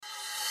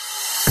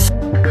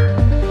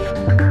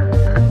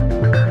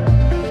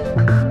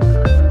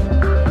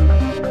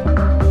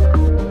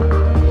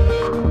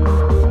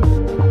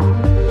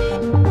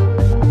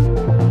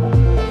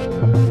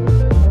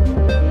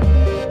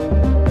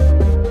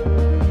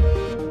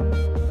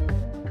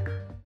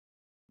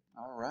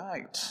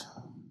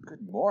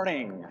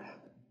Morning.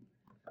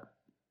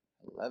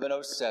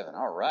 11:07.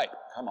 All right,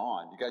 come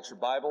on. You got your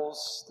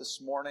Bibles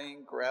this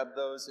morning? Grab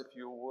those if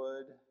you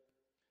would.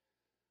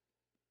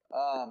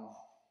 I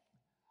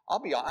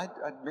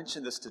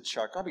mentioned this to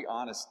Chuck. I'll be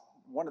honest.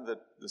 One of the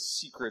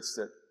secrets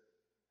that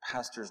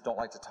pastors don't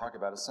like to talk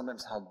about is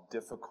sometimes how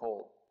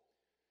difficult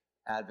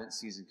Advent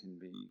season can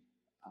be.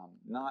 I'm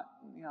not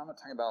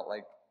talking about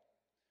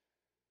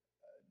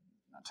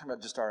not talking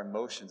about just our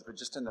emotions, but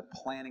just in the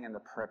planning and the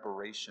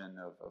preparation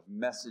of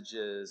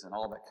messages and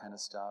all that kind of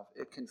stuff.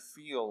 It can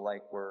feel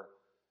like we're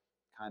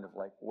kind of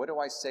like, what do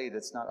I say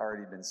that's not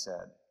already been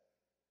said,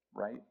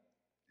 right?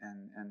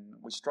 And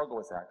we struggle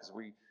with that because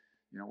we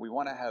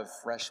want to have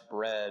fresh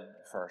bread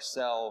for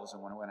ourselves,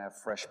 and we want to have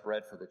fresh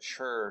bread for the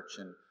church.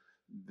 And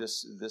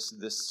this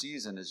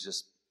season is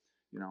just,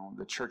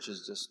 the church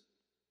is just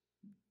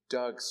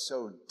dug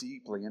so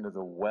deeply into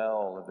the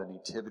well of the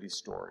nativity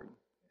story.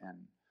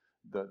 And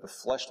the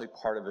fleshly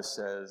part of us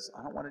says,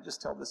 I don't want to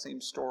just tell the same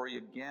story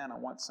again. I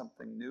want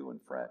something new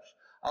and fresh.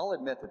 I'll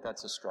admit that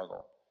that's a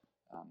struggle.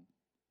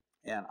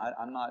 And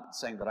I'm not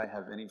saying that I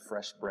have any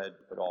fresh bread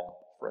at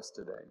all for us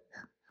today.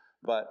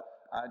 But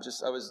I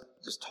was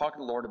just talking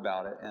to the Lord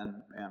about it,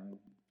 and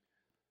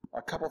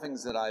a couple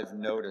things that I've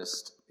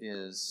noticed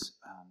is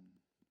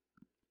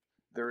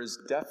there is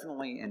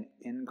definitely an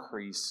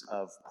increase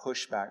of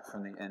pushback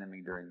from the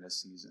enemy during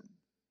this season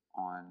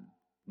on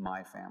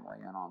my family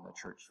and on the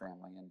church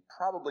family, and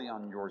probably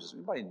on yours. Has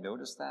anybody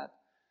noticed that?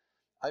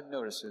 I've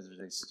noticed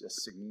there's a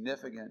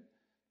significant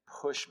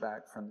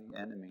pushback from the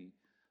enemy,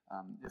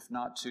 if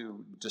not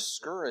to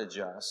discourage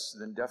us,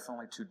 then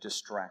definitely to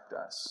distract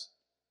us.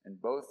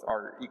 And both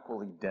are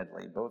equally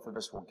deadly. Both of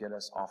us will get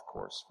us off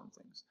course from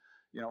things.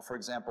 For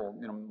example,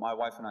 my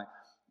wife and I,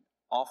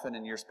 often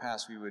in years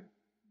past, we would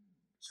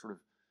sort of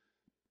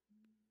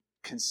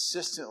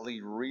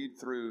consistently read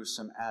through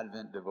some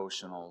Advent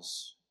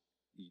devotionals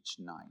each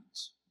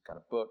night. Got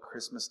a book,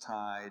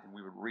 Christmastide, and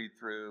we would read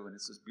through, and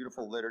it's this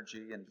beautiful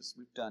liturgy, and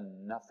we've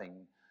done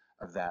nothing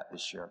of that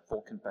this year.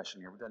 Full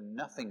confession here, we've done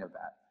nothing of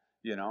that,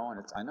 and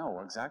I know,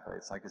 exactly.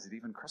 It's like, is it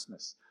even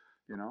Christmas,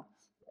 and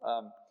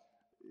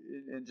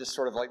just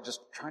sort of like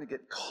just trying to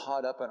get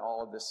caught up in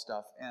all of this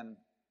stuff. And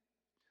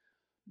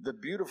the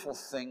beautiful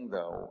thing,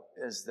 though,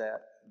 is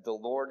that the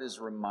Lord is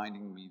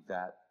reminding me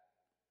that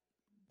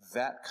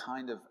that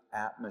kind of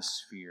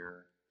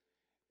atmosphere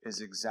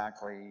is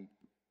exactly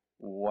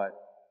what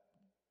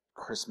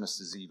Christmas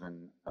is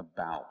even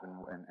about.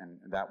 And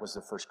that was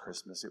the first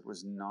Christmas. It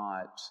was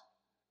not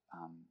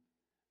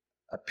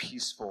a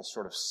peaceful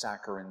sort of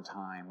saccharine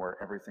time where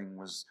everything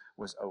was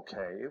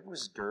okay. It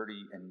was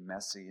dirty and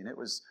messy, and it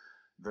was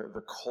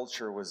the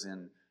culture was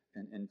in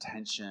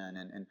tension,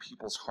 and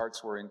people's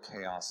hearts were in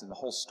chaos. And the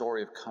whole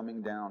story of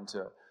coming down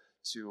to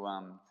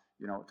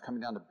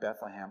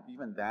Bethlehem,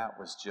 even that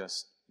was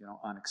just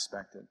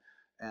unexpected.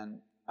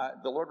 And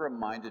the Lord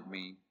reminded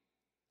me.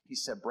 He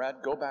said,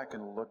 Brad, go back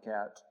and look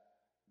at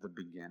the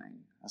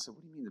beginning. I said,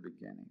 what do you mean the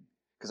beginning?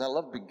 Because I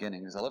love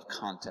beginnings. I love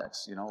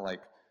context.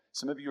 Like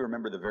some of you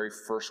remember the very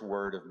first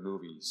word of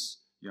movies,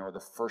 or the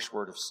first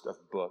word of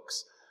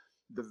books.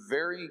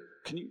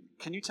 Can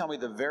you tell me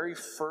the very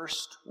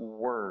first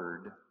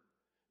word,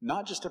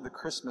 not just of the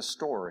Christmas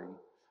story,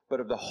 but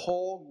of the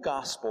whole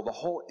gospel, the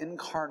whole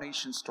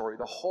incarnation story,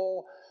 the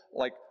whole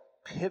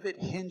pivot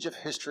hinge of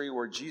history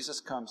where Jesus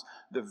comes,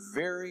 the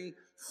very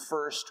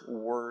first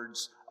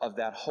words of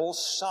that whole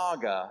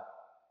saga,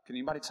 can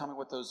anybody tell me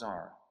what those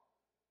are?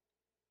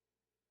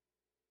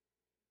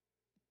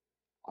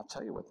 I'll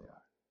tell you what they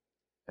are.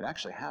 It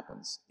actually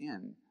happens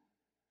in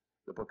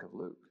the book of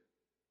Luke.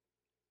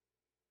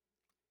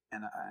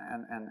 And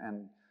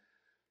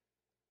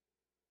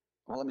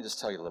well, let me just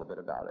tell you a little bit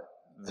about it.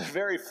 The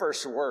very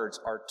first words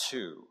are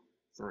 2,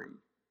 3,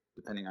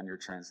 depending on your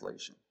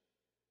translation.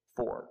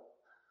 4.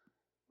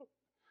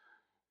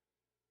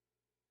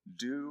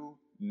 Do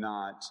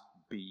not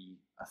be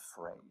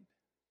afraid.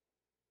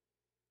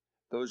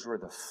 Those were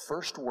the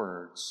first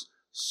words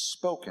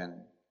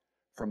spoken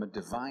from a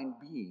divine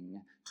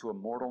being to a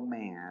mortal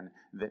man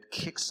that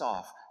kicks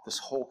off this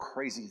whole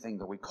crazy thing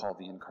that we call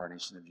the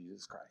incarnation of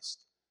Jesus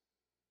Christ.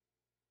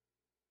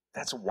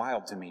 That's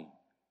wild to me.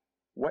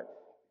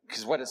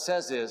 Because what it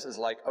says is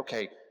like,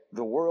 okay,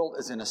 the world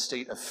is in a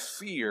state of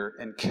fear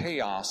and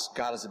chaos.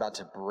 God is about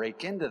to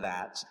break into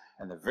that.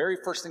 And the very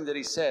first thing that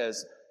he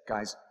says,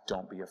 guys,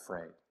 don't be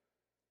afraid.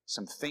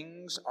 Some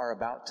things are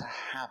about to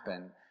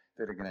happen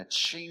that are going to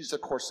change the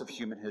course of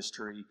human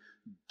history.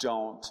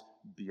 Don't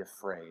be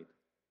afraid.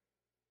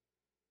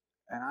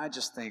 And I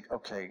just think,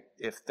 okay,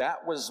 if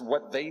that was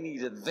what they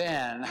needed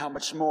then, how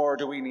much more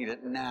do we need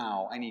it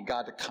now? I need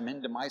God to come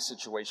into my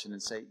situation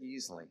and say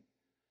easily,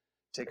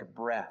 take a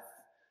breath,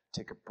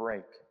 take a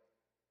break.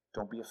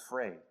 Don't be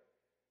afraid.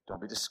 Don't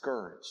be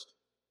discouraged.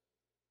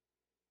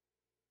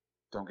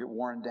 Don't get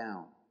worn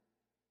down.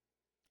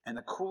 And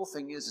the cool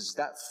thing is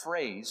that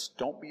phrase,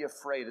 don't be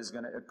afraid, is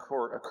going to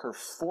occur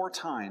 4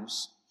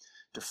 times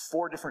to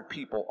 4 different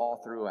people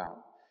all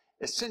throughout.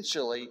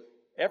 Essentially,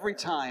 every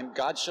time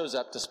God shows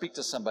up to speak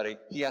to somebody,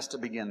 he has to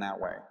begin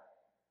that way.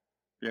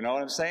 You know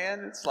what I'm saying?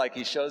 It's like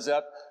he shows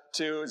up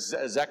to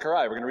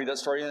Zechariah. We're going to read that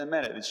story in a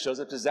minute. He shows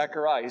up to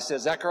Zechariah. He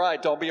says, Zechariah,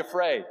 don't be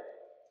afraid.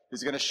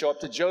 He's going to show up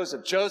to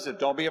Joseph. Joseph,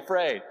 don't be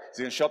afraid. He's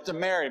going to show up to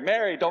Mary.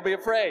 Mary, don't be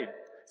afraid.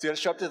 He's going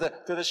to show up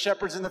to the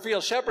shepherds in the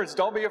field. Shepherds,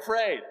 don't be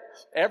afraid.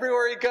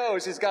 Everywhere he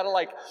goes, he's got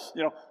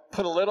to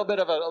put a little bit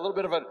of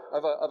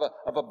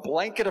a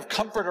blanket of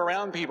comfort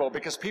around people,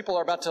 because people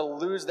are about to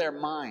lose their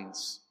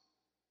minds.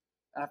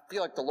 And I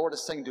feel like the Lord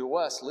is saying to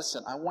us,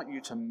 listen, I want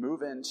you to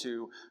move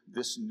into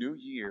this new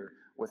year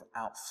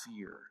without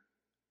fear,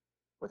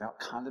 without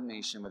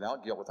condemnation,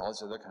 without guilt, with all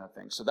these other kind of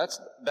things. So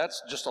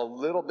that's just a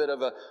little bit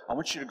of I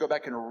want you to go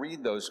back and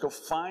read those. Go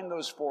find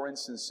those 4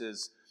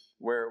 instances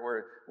where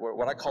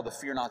what I call the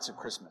fear nots of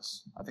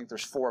Christmas. I think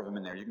there's 4 of them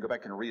in there. You can go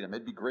back and read them.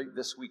 It'd be great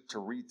this week to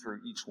read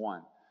through each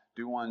one.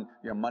 Do one,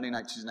 Monday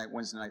night, Tuesday night,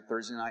 Wednesday night,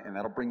 Thursday night, and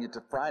that'll bring you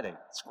to Friday.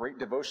 It's great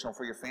devotional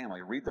for your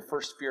family. Read the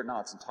first fear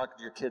nots and talk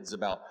to your kids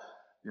about,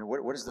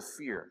 what is the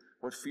fear?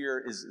 What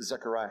fear is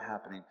Zechariah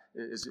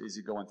is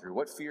he going through?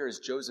 What fear is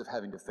Joseph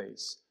having to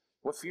face?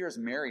 What fear is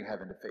Mary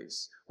having to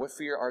face? What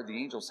fear are the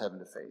angels having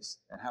to face?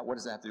 And what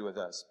does that have to do with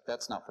us?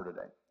 That's not for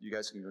today. You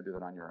guys can go do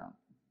that on your own.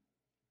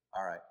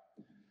 All right.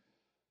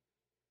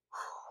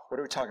 What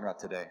are we talking about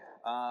today?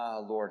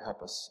 Lord,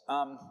 help us.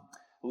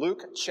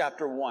 Luke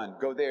chapter 1.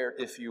 Go there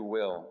if you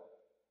will.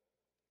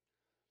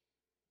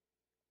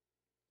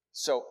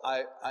 So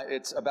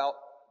it's about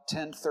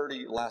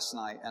 10:30 last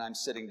night, and I'm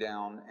sitting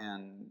down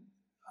and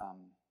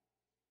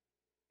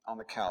on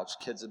the couch.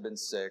 Kids have been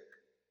sick.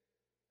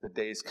 The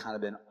day's kind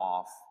of been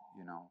off,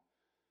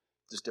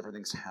 just different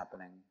things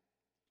happening.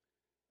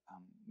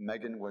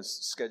 Megan was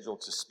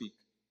scheduled to speak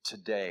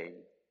today,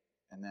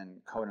 and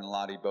then Cohen and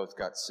Lottie both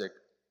got sick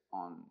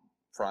on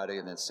Friday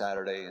and then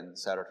Saturday. And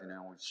Saturday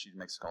afternoon, she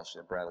makes a call. She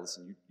said, Brad,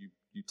 listen,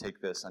 you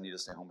take this. I need to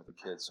stay home with the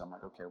kids. So I'm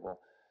like, okay, well,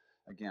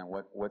 again,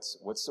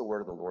 what's the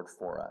word of the Lord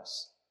for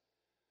us?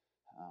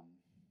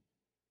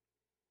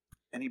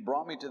 And he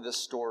brought me to this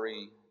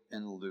story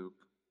in Luke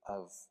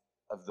of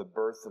the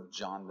birth of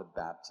John the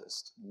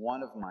Baptist,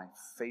 one of my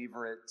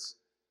favorite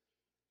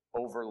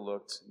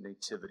overlooked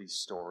nativity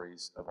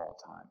stories of all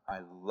time.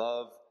 I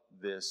love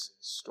this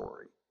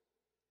story.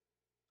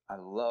 I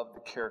love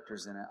the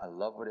characters in it. I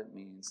love what it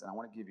means. And I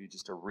want to give you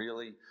just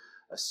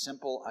a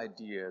simple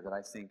idea that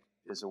I think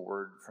is a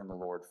word from the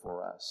Lord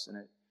for us.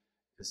 And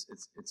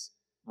it's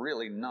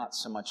really not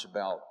so much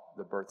about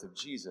the birth of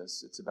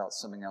Jesus. It's about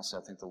something else I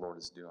think the Lord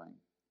is doing.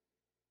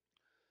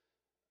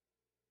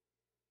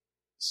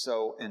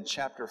 So in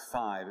chapter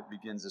 5, it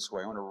begins this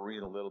way. I want to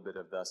read a little bit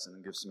of this and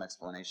then give some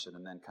explanation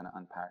and then kind of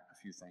unpack a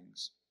few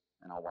things.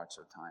 And I'll watch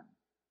our time.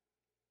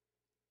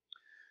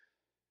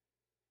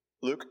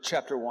 Luke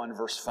chapter 1,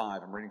 verse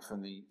 5. I'm reading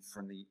from the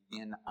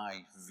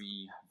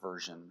NIV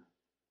version.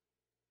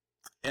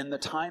 In the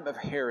time of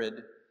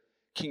Herod,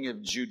 king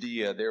of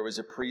Judea, there was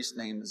a priest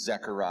named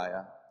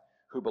Zechariah,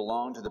 who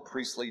belonged to the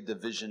priestly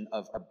division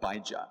of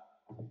Abijah.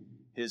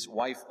 His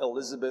wife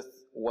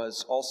Elizabeth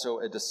was also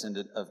a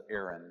descendant of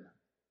Aaron.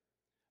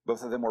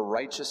 Both of them were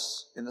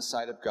righteous in the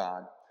sight of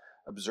God,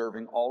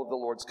 observing all of the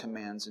Lord's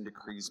commands and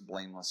decrees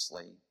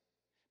blamelessly.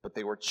 But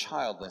they were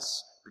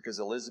childless because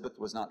Elizabeth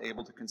was not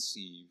able to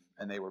conceive,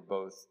 and they were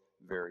both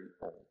very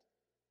old.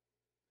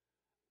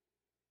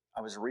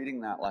 I was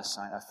reading that last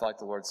night. I felt like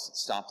the Lord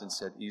stopped and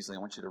said easily, I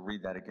want you to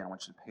read that again. I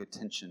want you to pay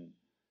attention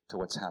to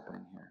what's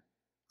happening here.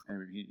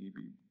 And he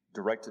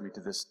directed me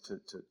to this,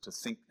 to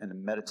think and to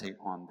meditate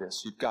on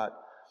this. You've got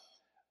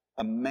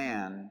a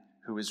man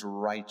who is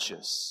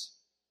righteous,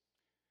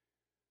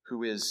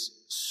 who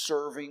is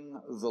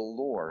serving the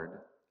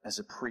Lord as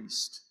a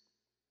priest.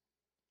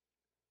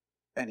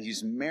 And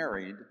he's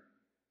married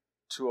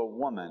to a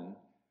woman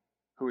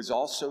who is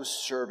also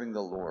serving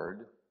the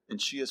Lord,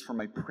 and she is from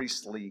a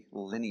priestly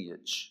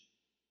lineage.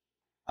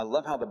 I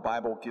love how the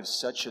Bible gives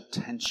such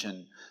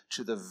attention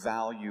to the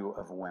value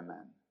of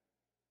women.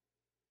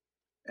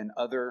 In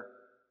other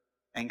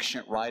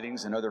ancient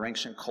writings and other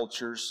ancient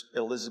cultures,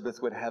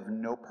 Elizabeth would have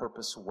no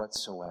purpose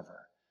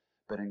whatsoever.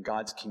 But in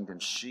God's kingdom,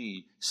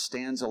 she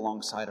stands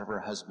alongside of her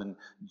husband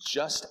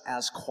just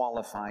as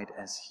qualified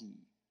as he.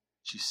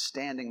 She's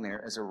standing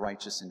there as a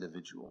righteous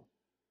individual.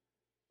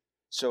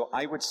 So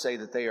I would say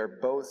that they are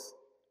both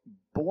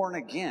born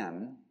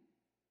again.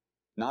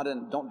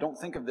 Don't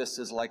think of this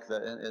as like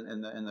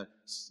the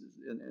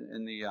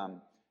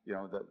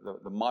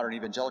modern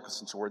evangelical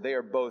sense, where they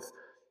are both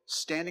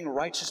standing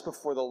righteous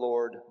before the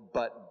Lord,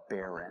 but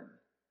barren.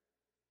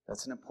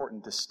 That's an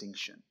important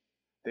distinction.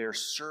 They are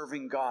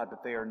serving God,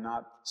 but they are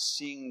not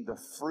seeing the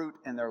fruit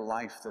in their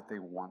life that they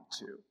want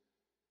to.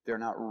 They're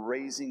not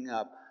raising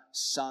up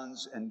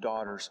sons and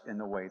daughters in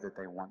the way that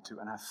they want to.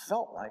 And I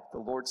felt like the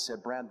Lord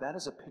said, Brad, that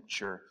is a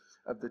picture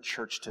of the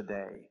church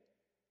today.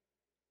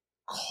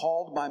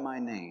 Called by my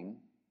name,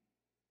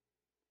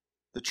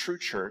 the true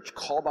church,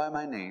 called by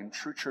my name,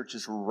 true church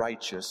is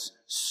righteous,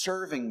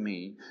 serving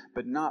me,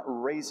 but not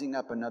raising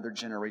up another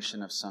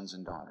generation of sons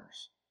and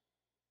daughters.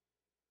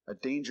 A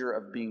danger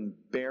of being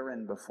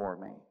barren before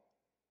me.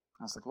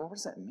 I was like, Lord, what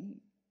does that mean?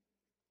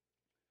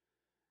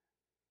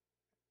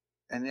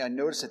 And I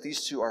notice that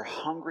these two are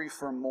hungry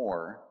for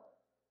more,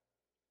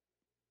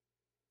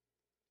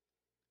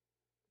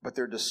 but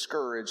they're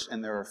discouraged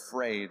and they're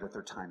afraid that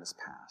their time has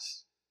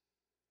passed.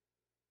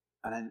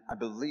 And I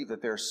believe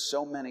that there are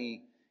so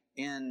many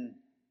in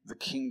the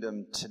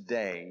kingdom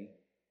today,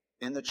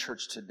 in the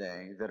church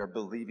today, that are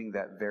believing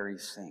that very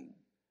thing.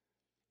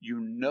 You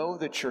know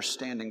that you're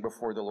standing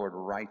before the Lord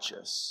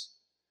righteous.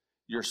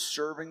 You're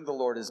serving the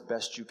Lord as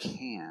best you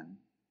can,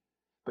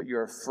 but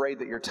you're afraid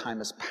that your time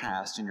has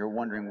passed and you're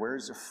wondering,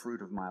 where's the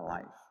fruit of my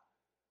life?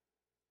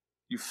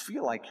 You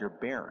feel like you're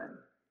barren.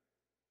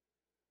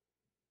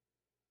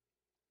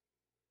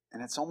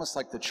 And it's almost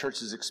like the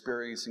church is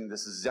experiencing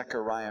this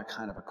Zechariah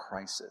kind of a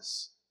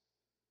crisis,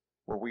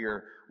 where we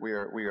are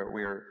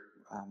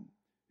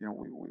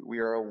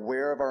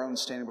aware of our own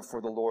standing before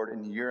the Lord,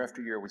 and year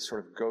after year we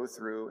sort of go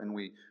through and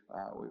we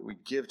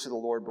give to the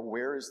Lord. But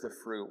where is the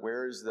fruit?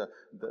 Where is the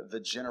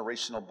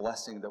generational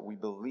blessing that we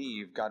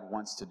believe God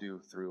wants to do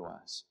through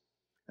us?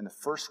 And the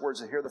first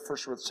words, here are the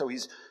first words.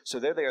 So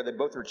there they are. They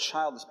both are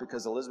childless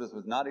because Elizabeth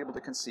was not able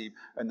to conceive,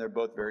 and they're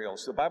both very old.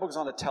 So the Bible goes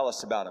on to tell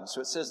us about him.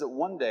 So it says that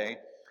one day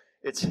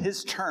it's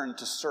his turn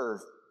to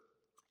serve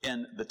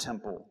in the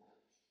temple.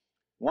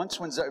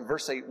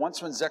 Verse 8,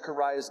 once when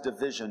Zechariah's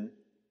division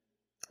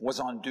was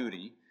on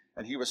duty,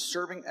 and he was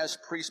serving as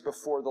priest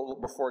before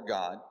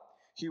God,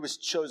 he was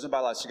chosen by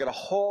lot. So you got a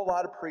whole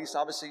lot of priests.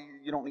 Obviously,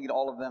 you don't need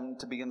all of them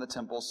to be in the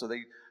temple, so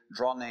they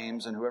draw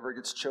names, and whoever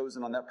gets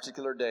chosen on that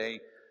particular day,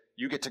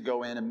 you get to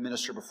go in and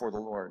minister before the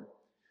Lord.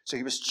 So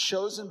he was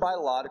chosen by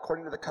lot,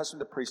 according to the custom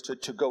of the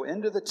priesthood, to go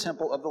into the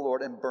temple of the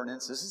Lord and burn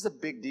incense. This is a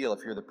big deal if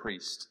you're the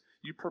priest.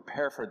 You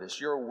prepare for this.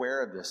 You're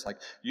aware of this. Like,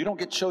 you don't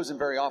get chosen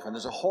very often.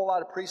 There's a whole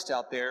lot of priests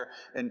out there,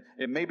 and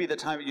it may be the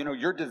time,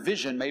 your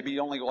division may be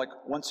only like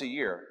once a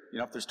year.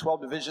 If there's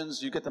 12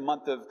 divisions, you get the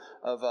month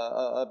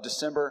of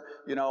December,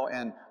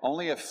 and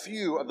only a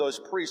few of those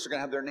priests are going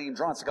to have their name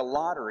drawn. It's like a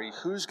lottery.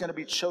 Who's going to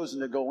be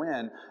chosen to go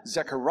in?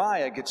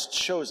 Zechariah gets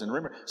chosen.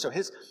 Remember, so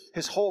his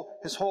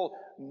whole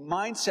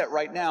mindset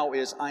right now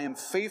is, I am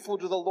faithful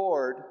to the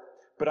Lord,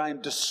 but I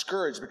am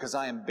discouraged because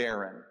I am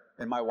barren,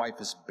 and my wife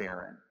is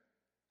barren.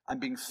 I'm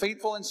being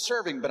faithful in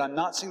serving, but I'm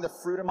not seeing the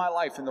fruit of my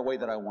life in the way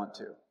that I want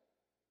to.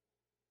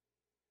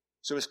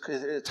 So his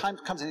time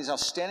comes, and he's now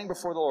standing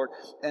before the Lord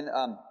and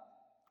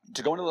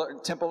to go into the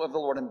temple of the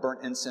Lord and burn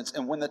incense.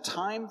 And when the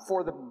time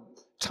for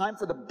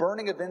the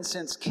burning of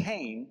incense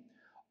came,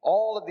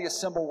 all of the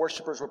assembled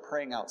worshipers were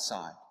praying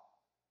outside.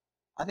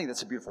 I think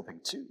that's a beautiful thing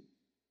too.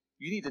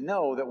 You need to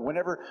know that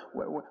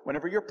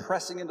whenever you're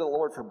pressing into the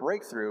Lord for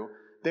breakthrough,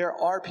 there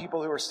are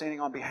people who are standing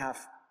on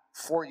behalf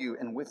for you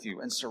and with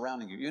you and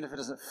surrounding you. Even if it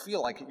doesn't feel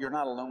like it, you're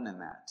not alone in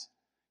that.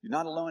 You're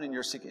not alone in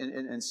your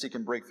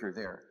seeking breakthrough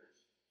there.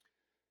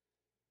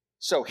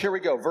 So here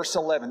we go, verse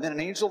 11. Then an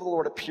angel of the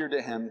Lord appeared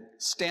to him,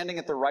 standing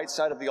at the right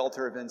side of the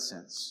altar of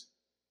incense.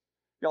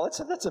 Y'all,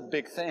 that's a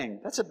big thing.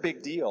 That's a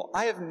big deal.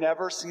 I have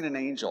never seen an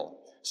angel.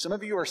 Some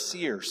of you are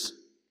seers.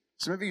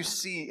 Some of you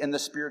see in the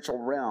spiritual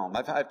realm.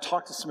 I've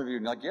talked to some of you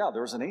and you're like, yeah,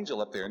 there was an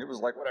angel up there, and it was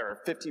like,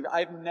 15.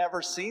 I've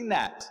never seen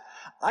that.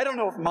 I don't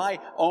know if my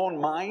own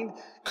mind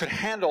could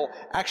handle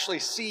actually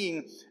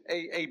seeing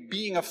a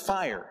being of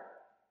fire,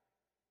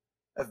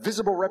 a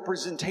visible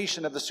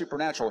representation of the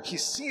supernatural. He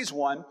sees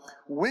one.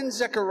 When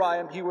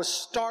Zechariah, he was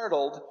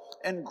startled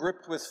and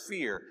gripped with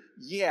fear.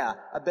 Yeah,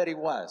 I bet he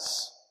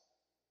was.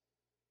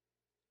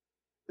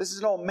 This is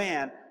an old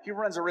man. He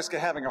runs a risk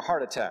of having a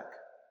heart attack.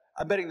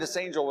 I'm betting this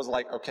angel was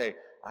like, okay,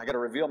 I got to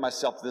reveal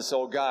myself to this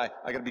old guy.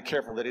 I got to be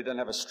careful that he doesn't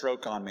have a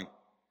stroke on me,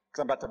 because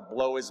I'm about to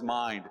blow his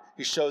mind.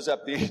 He shows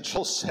up. The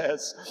angel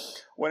says,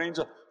 he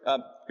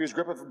was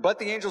gripped with, but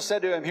the angel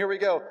said to him, here we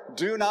go,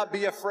 do not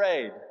be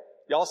afraid.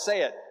 Y'all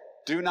say it.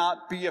 Do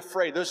not be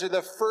afraid. Those are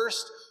the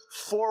first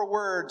 4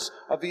 words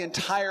of the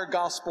entire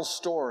gospel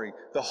story.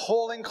 The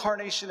whole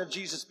incarnation of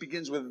Jesus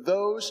begins with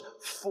those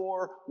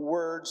 4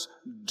 words.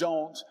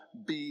 Don't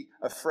be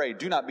afraid.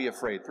 Do not be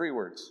afraid. 3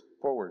 words.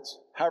 4 words.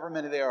 However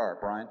many they are,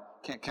 Brian.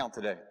 Can't count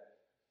today.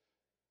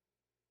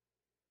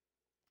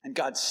 And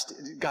God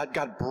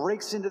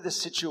breaks into this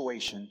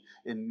situation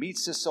and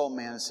meets this old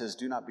man and says,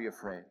 do not be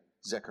afraid,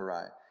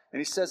 Zechariah. And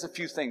he says a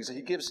few things.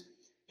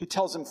 He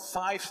tells him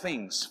 5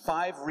 things,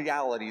 5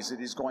 realities that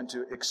he's going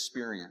to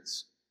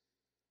experience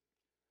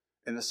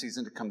in the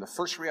season to come. The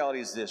first reality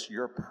is this: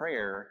 your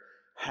prayer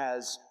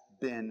has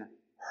been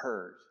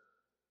heard.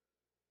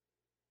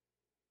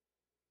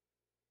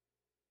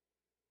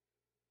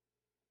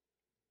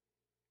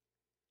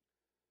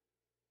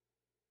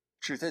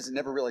 Truth is, it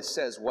never really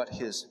says what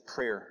his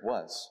prayer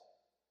was.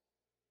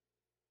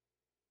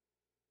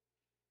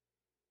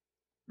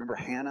 Remember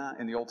Hannah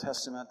in the Old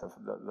Testament,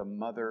 the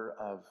mother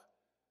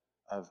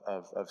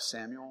of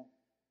Samuel?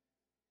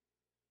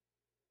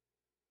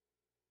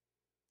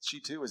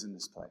 She too was in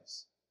this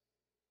place.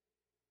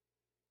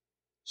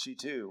 She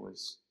too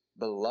was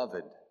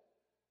beloved,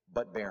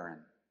 but barren.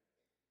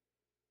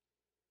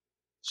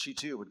 She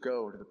too would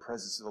go to the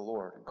presence of the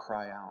Lord and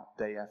cry out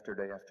day after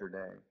day after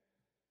day.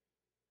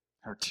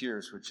 Her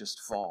tears would just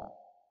fall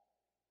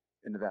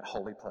into that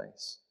holy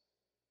place.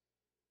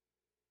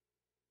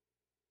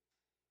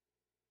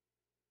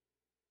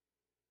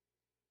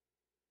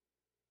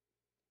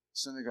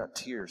 Something about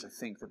tears, I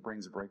think, that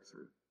brings a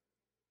breakthrough.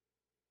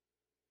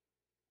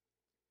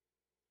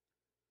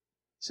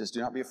 He says, do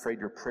not be afraid,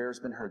 your prayer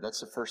has been heard. That's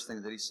the first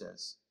thing that he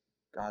says.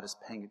 God is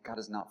paying it. God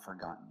has not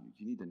forgotten you.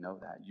 You need to know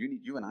that.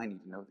 You and I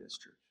need to know this,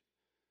 church.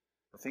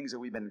 The things that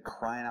we've been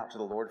crying out to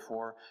the Lord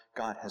for,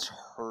 God has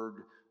heard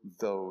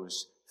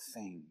those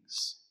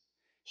things.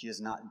 He is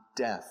not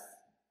deaf.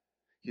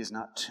 He is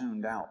not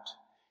tuned out.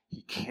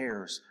 He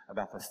cares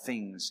about the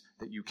things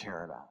that you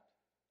care about.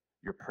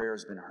 Your prayer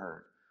has been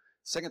heard.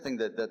 Second thing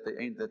that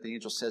the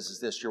angel says is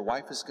this: your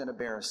wife is going to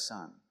bear a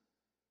son.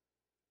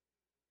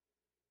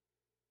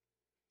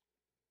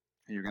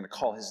 And you're going to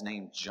call his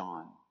name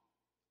John.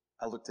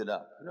 I looked it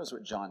up. Who knows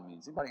what John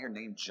means? Anybody here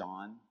named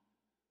John?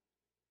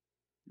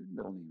 Your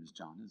middle name is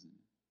John, isn't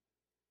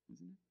it?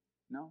 Isn't it?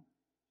 No?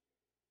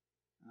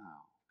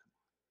 Oh,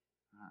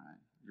 come on. All right.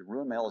 You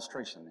ruined my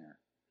illustration there.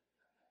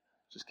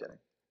 Just kidding.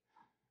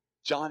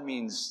 John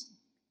means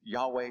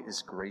Yahweh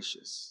is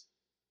gracious.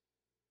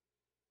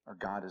 Or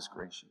God is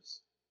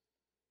gracious.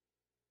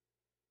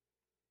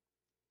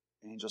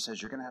 The angel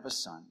says, you're going to have a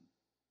son.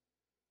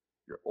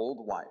 Your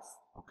old wife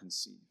will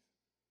conceive.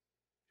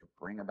 You'll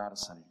bring about a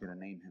son. You're going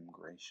to name him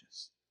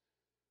Gracious.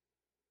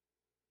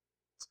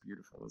 It's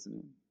beautiful, isn't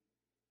it?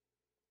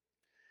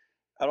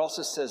 It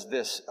also says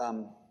this,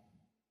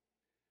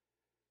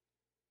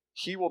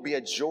 he will be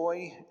a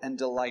joy and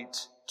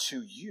delight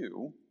to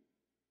you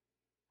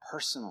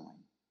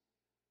personally,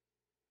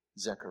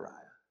 Zechariah.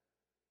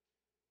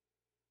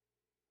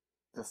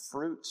 The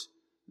fruit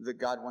that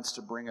God wants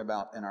to bring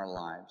about in our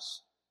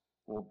lives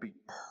will be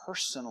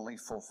personally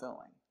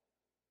fulfilling.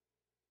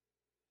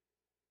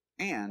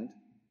 And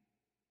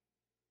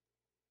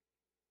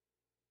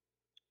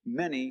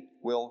many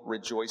will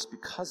rejoice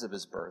because of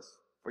his birth,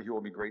 for he will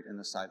be great in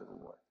the sight of the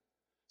Lord.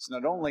 So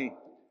not only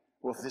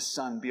will this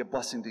son be a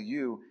blessing to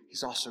you,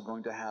 he's also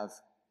going to have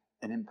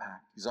an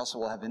impact. He's also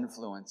will have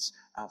influence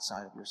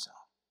outside of yourself.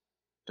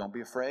 Don't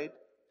be afraid.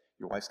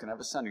 Your wife's going to have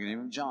a son. You're going to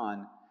name him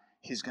John.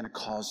 He's going to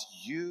cause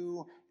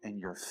you and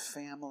your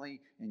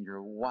family and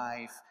your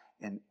wife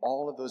and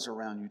all of those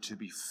around you to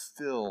be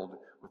filled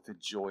with the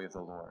joy of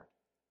the Lord.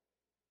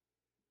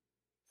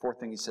 Fourth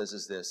thing he says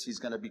is this: he's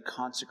going to be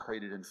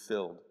consecrated and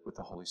filled with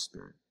the Holy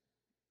Spirit.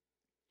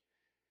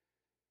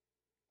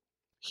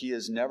 He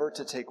is never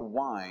to take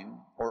wine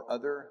or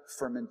other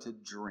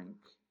fermented drink.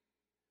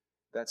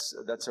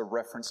 That's a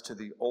reference to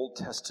the Old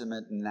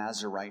Testament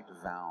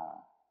Nazirite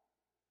vow.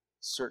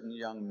 Certain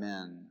young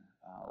men,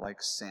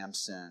 like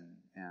Samson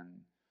and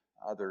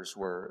others,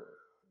 were,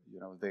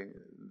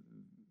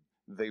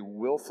 they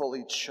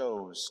willfully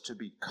chose to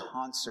be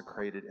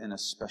consecrated in a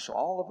special.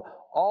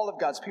 All of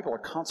God's people are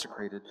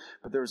consecrated,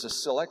 but there was a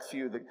select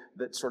few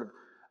that sort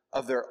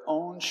of their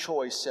own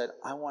choice said,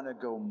 I want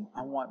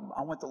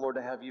the Lord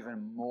to have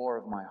even more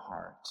of my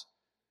heart.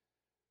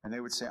 And they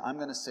would say, I'm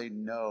going to say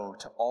no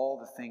to all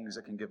the things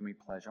that can give me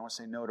pleasure. I want to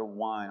say no to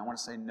wine. I want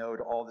to say no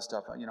to all this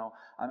stuff. I'm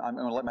going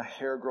to let my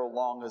hair grow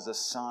long as a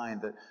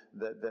sign that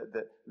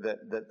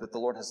the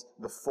Lord has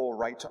the full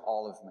right to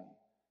all of me.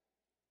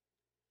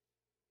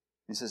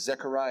 He says,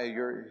 Zechariah,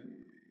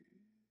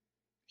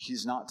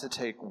 he's not to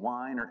take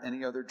wine or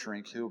any other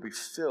drink. He will be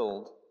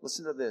filled,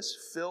 listen to this,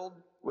 filled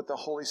with the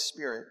Holy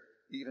Spirit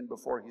even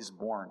before he's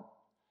born.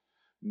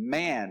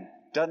 Man,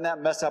 doesn't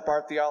that mess up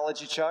our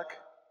theology, Chuck?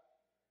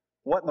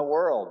 What in the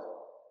world?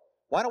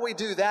 Why don't we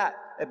do that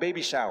at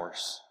baby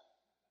showers?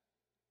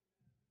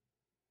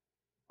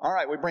 All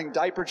right, we bring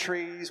diaper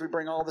trees, we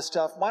bring all this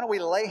stuff. Why don't we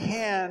lay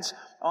hands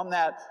on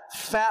that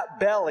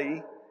fat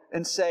belly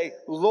and say,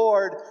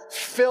 Lord,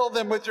 fill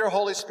them with your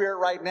Holy Spirit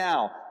right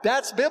now?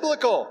 That's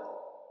biblical,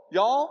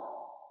 y'all.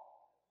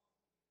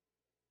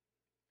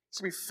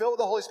 So be filled with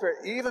the Holy Spirit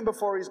even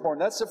before he's born.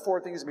 That's the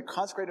fourth thing. He's going to be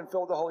consecrated and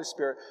filled with the Holy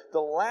Spirit.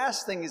 The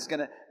last thing it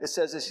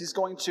says is he's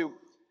going to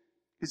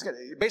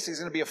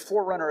be a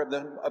forerunner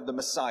of the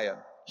Messiah.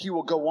 He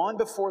will go on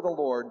before the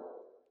Lord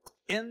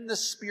in the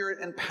spirit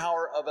and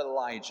power of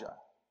Elijah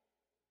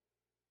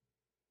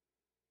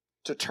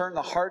to turn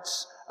the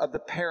hearts of the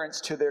parents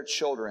to their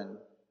children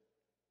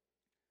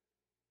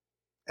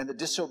and the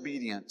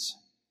disobedient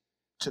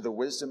to the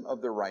wisdom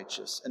of the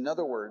righteous. In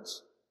other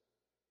words,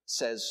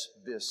 says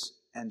this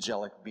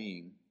angelic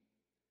being,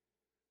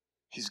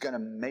 he's going to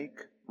make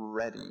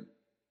ready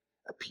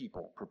a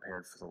people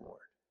prepared for the Lord.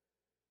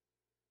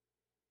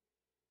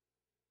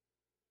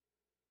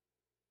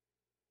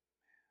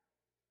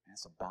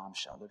 It's a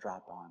bombshell to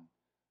drop on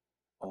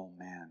old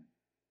man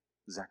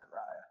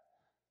Zechariah.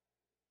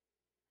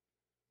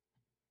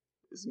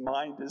 His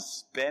mind is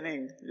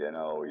spinning,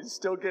 He's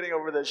still getting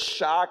over the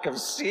shock of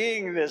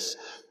seeing this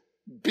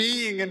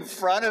being in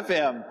front of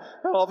him.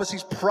 And all of a sudden,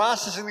 he's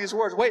processing these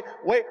words. Wait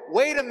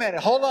a minute.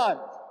 Hold on.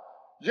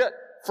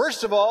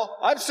 First of all,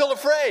 I'm still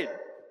afraid.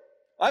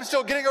 I'm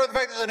still getting over the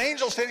fact there's an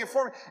angel standing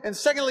before me. And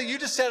secondly, you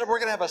just said we're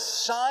going to have a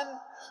son.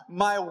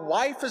 My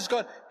wife is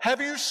gone.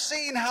 Have you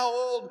seen how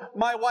old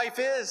my wife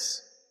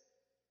is?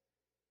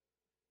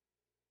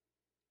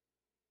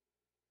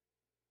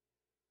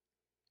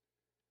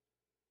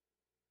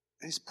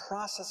 And he's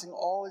processing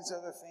all these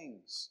other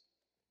things.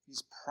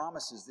 these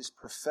promises, these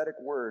prophetic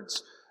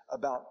words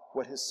about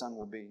what his son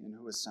will be and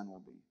who his son will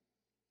be.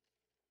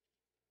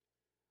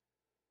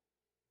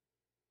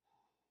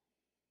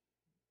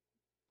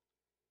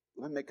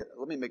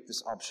 Let me make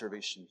this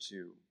observation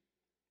too,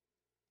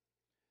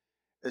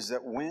 is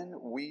that when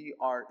we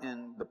are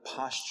in the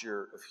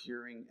posture of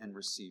hearing and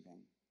receiving,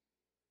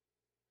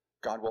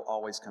 God will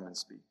always come and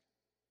speak.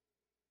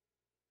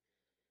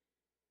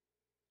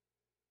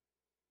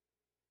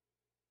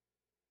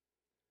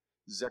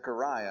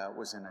 Zechariah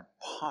was in a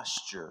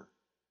posture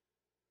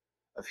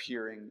of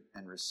hearing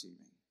and receiving.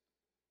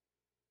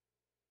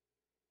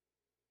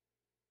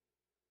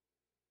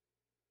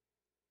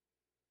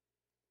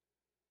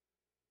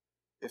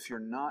 If you're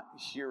not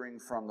hearing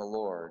from the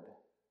Lord,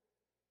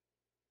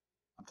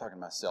 I'm talking to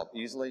myself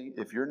easily,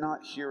 if you're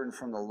not hearing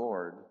from the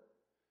Lord,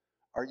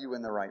 are you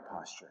in the right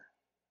posture?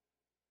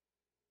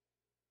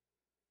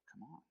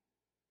 Come on.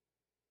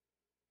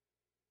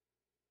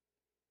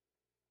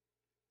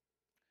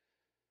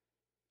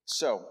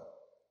 So,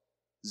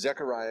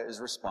 Zechariah's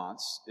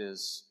response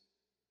is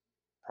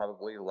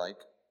probably like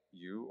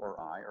you or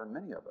I or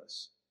many of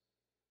us.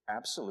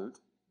 Absolute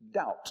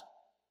doubt.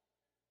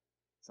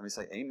 Somebody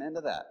say amen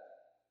to that.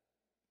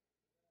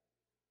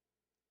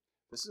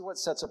 This is what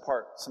sets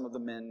apart some of the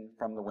men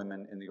from the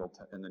women in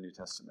the New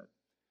Testament.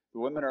 The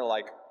women are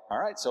like, all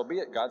right, so be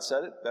it. God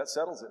said it. That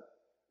settles it.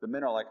 The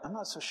men are like, I'm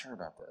not so sure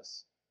about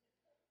this.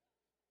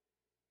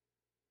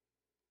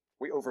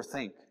 We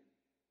overthink.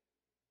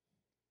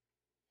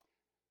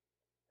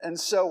 And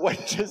so what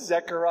does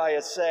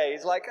Zechariah say?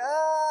 He's like,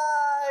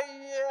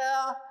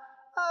 yeah,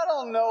 I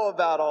don't know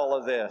about all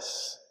of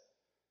this.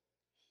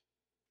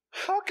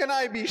 How can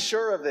I be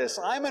sure of this?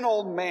 I'm an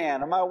old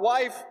man, and my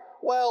wife,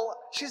 well,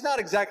 she's not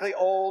exactly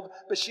old,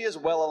 but she is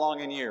well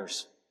along in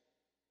years.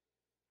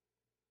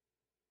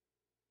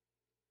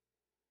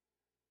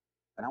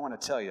 And I want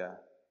to tell you,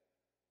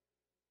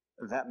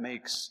 that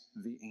makes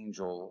the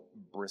angel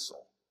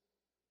bristle.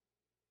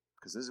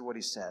 Because this is what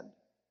he said.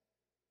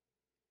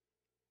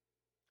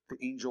 The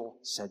angel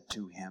said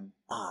to him,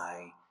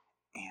 I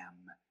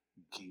am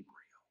Gabriel.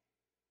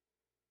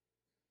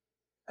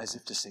 As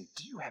if to say,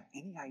 do you have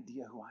any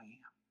idea who I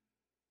am?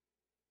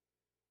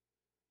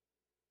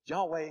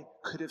 Yahweh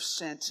could have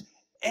sent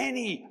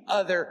any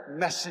other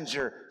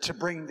messenger to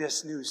bring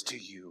this news to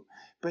you,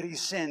 but he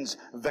sends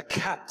the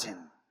captain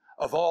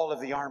of all of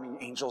the army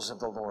angels of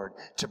the Lord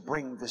to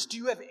bring this. Do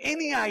you have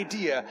any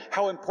idea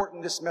how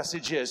important this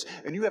message is?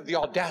 And you have the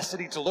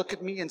audacity to look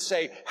at me and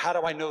say, how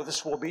do I know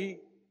this will be?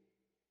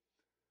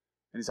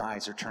 And his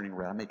eyes are turning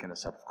red. I'm making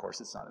this up, of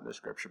course. It's not in the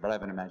scripture, but I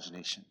have an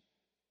imagination.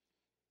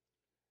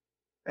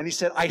 And he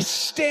said, I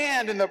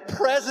stand in the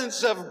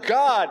presence of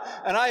God,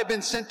 and I have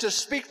been sent to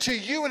speak to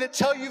you and to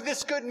tell you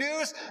this good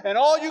news. And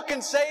all you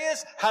can say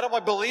is, how do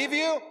I believe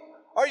you?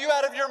 Are you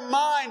out of your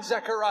mind,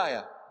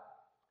 Zechariah?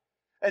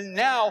 And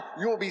now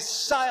you will be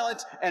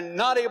silent and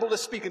not able to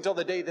speak until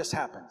the day this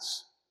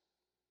happens.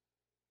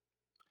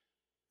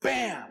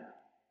 Bam!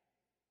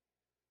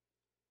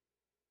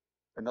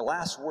 And the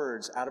last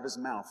words out of his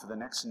mouth for the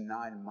next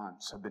 9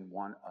 months have been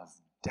one of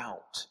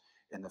doubt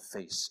in the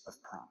face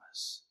of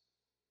promise.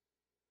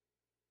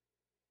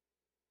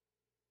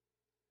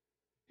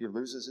 He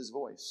loses his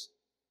voice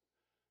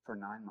for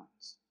 9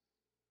 months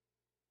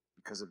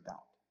because of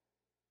doubt.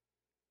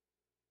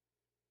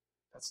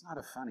 That's not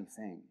a funny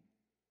thing.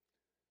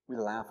 We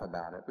laugh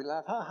about it. We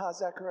laugh,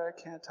 Zechariah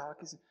can't talk.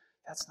 This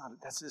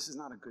is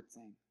not a good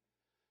thing.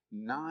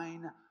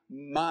 9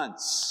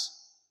 months.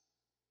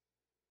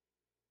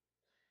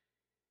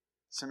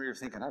 Some of you are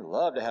thinking, I'd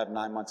love to have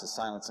 9 months of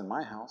silence in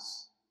my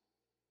house.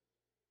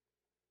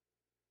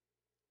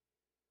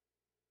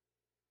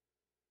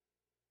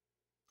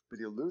 But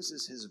he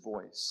loses his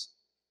voice.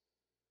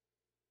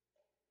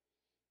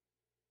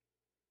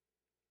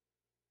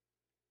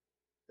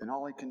 And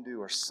all he can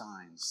do are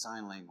signs,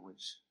 sign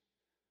language,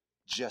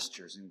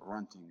 gestures and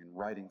grunting and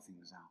writing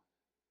things out.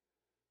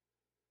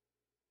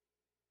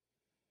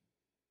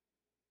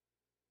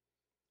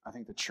 I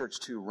think the church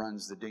too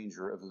runs the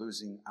danger of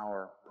losing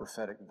our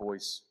prophetic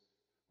voice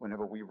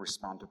whenever we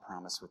respond to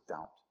promise with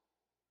doubt.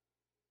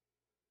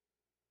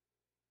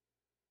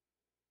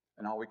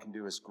 And all we can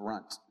do is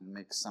grunt and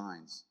make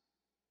signs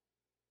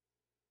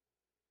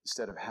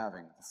instead of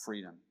having the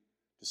freedom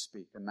to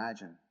speak.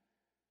 Imagine,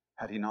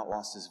 had he not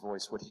lost his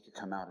voice, what he could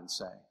come out and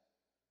say.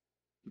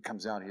 He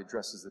comes out, he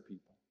addresses the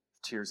people,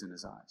 tears in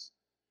his eyes,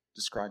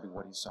 describing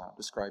what he saw,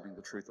 describing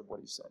the truth of what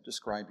he said,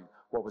 describing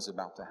what was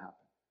about to happen.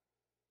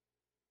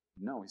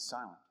 No, he's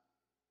silent.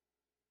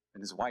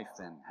 And his wife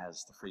then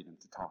has the freedom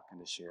to talk and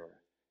to share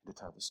and to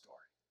tell the story.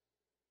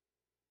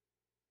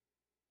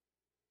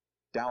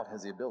 Doubt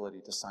has the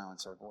ability to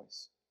silence our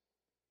voice.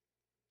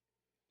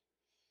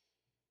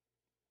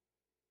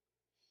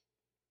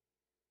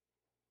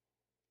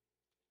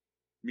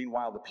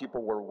 Meanwhile, the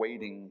people were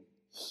waiting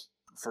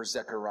for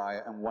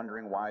Zechariah and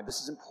wondering why.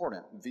 This is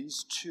important.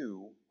 These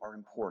two are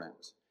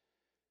important.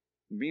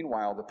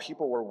 Meanwhile, the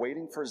people were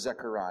waiting for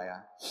Zechariah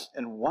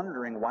and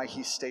wondering why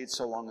he stayed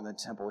so long in the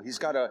temple. He's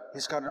got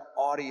an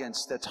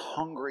audience that's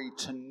hungry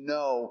to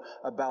know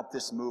about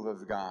this move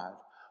of God.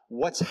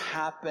 What's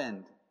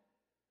happened?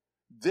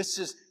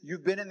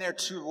 You've been in there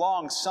too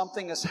long.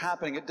 Something is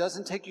happening. It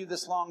doesn't take you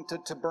this long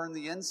to burn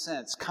the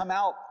incense. Come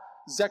out,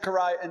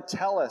 Zechariah, and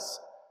tell us.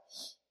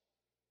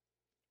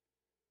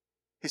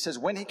 He says,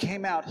 when he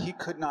came out, he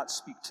could not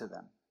speak to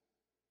them.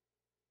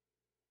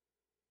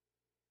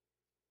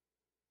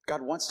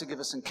 God wants to give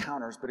us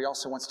encounters, but he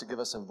also wants to give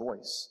us a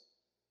voice.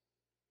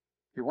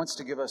 He wants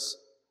to give us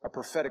a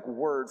prophetic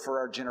word for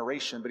our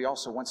generation, but he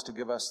also wants to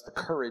give us the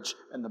courage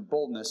and the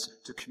boldness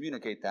to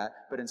communicate that.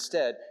 But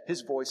instead,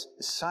 his voice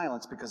is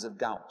silenced because of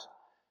doubt.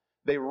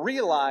 They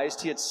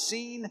realized he had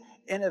seen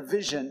a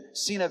vision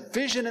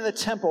in the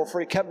temple,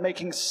 for he kept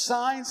making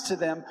signs to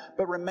them,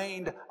 but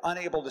remained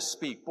unable to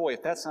speak. Boy,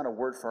 if that's not a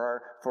word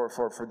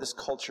for this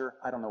culture,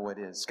 I don't know what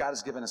is. God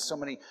has given us so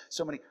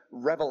many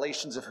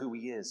revelations of who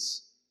he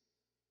is.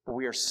 But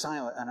we are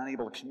silent and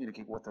unable to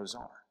communicate what those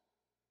are.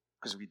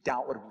 Because we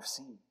doubt what we've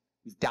seen.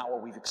 We doubt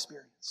what we've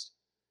experienced.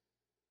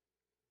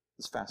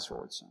 Let's fast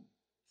forward some.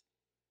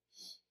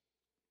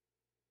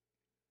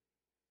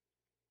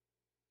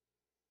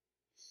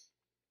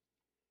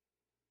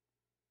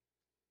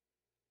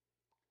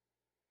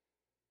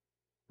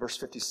 Verse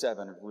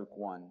 57 of Luke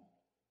 1.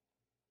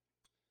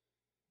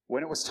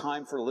 When it was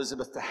time for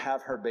Elizabeth to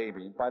have her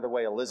baby, by the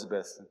way,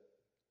 Elizabeth,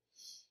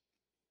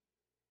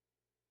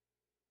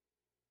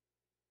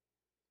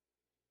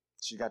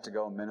 she got to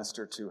go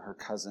minister to her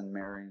cousin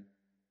Mary.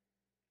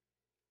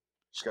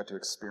 She got to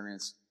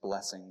experience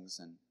blessings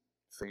and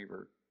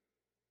favor.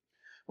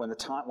 When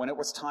it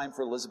was time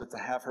for Elizabeth to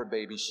have her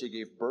baby, she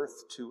gave birth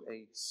to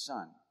a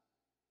son.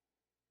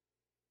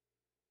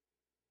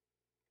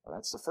 Well,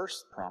 that's the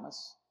first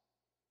promise.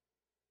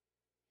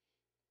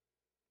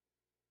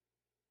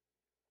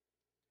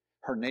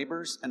 Her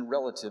neighbors and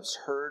relatives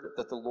heard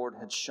that the Lord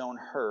had shown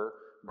her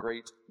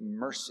great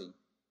mercy.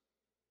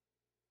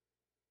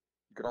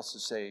 You could also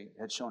say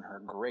had shown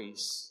her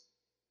grace,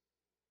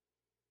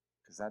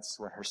 because that's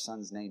what her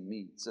son's name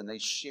means. And they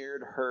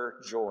shared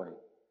her joy.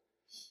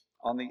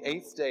 On the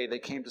 8th day, they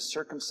came to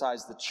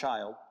circumcise the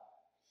child.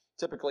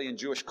 Typically in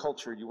Jewish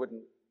culture, you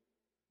wouldn't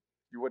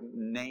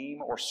name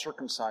or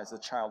circumcise the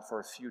child for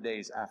a few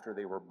days after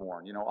they were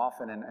born. You know,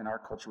 often in our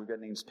culture, we've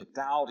got names picked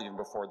out even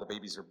before the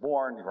babies are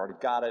born. You've already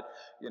got it.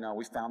 You know,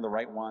 we found the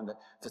right one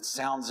that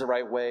sounds the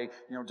right way.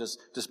 You know,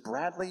 does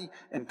Bradley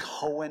and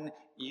Cohen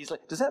easily,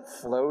 does that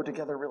flow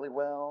together really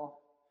well?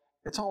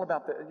 It's all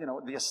about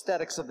the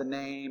aesthetics of the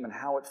name and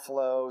how it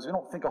flows. We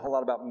don't think a whole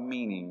lot about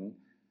meaning.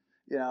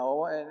 You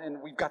know, and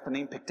we've got the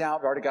name picked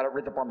out. We've already got it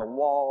written up on the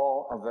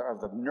wall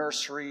of the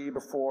nursery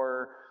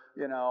before.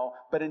 You know,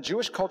 but in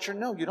Jewish culture,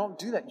 no, you don't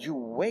do that. You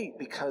wait,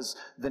 because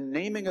the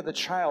naming of the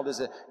child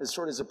is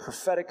sort of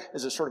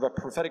a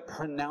prophetic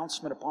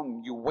pronouncement upon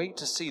them. You wait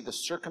to see the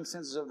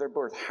circumstances of their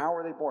birth. How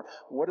are they born?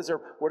 What is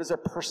their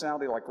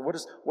personality like?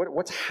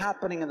 What's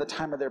happening in the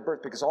time of their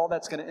birth? Because all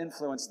that's going to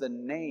influence the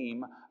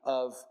name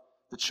of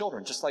the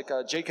children. Just like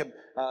Jacob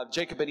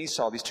and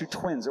Esau, these two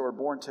twins that were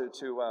born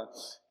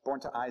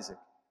to Isaac.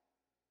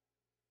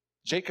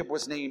 Jacob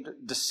was named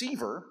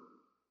Deceiver,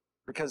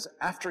 because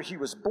after he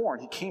was born,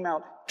 he came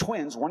out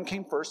twins. One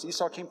came first,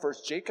 Esau came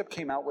first. Jacob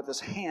came out with his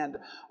hand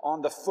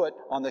on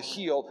the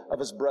heel of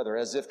his brother,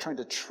 as if trying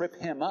to trip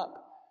him up.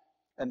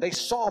 And they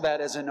saw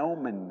that as an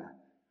omen.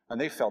 And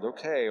they felt,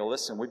 okay, well,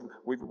 listen,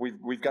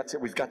 we've got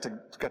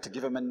to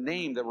give him a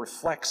name that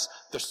reflects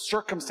the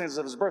circumstances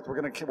of his birth. We're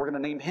going to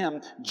name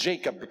him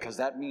Jacob, because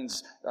that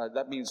means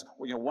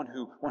one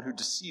who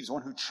deceives,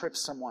 one who trips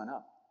someone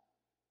up.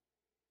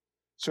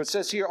 So it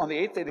says here, on the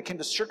 8th day, they came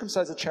to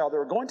circumcise the child. They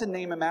were going to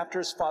name him after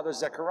his father,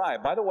 Zechariah.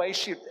 By the way,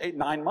 she ate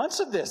 9 months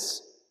of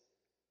this.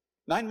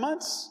 9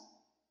 months.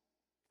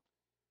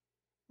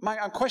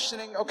 I'm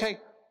questioning, okay,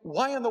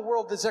 why in the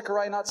world did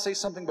Zechariah not say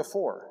something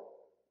before?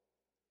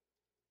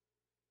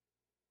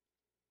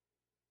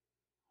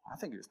 I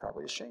think he was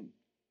probably ashamed.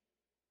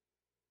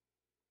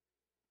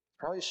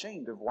 Probably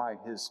ashamed of why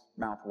his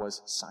mouth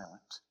was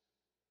silent.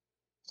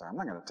 So I'm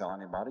not going to tell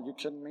anybody. You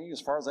kidding me? As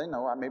far as they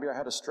know, maybe I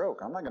had a stroke.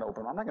 I'm not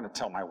going to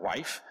tell my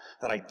wife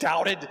that I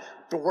doubted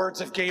the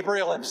words of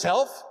Gabriel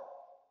himself.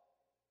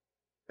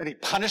 And he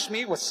punished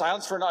me with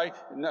silence for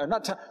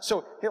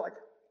so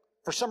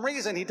for some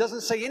reason, he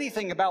doesn't say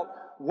anything about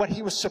what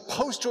he was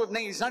supposed to have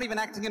named. He's not even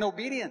acting in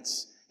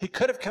obedience. He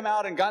could have come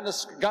out and gotten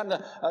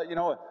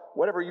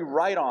whatever you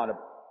write on, a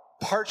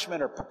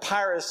parchment or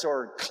papyrus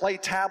or clay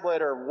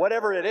tablet or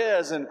whatever it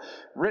is, and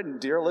written,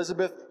 "Dear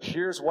Elizabeth,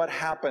 here's what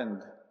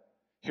happened.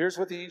 Here's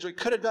what the angel," he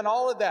could have done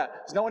all of that.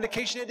 There's no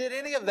indication he did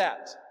any of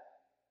that.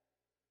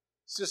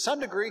 So to some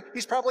degree,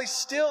 he's probably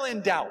still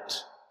in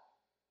doubt.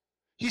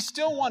 He's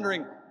still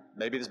wondering,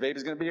 maybe this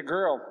baby's going to be a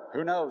girl.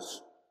 Who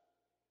knows?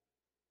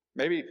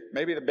 Maybe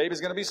the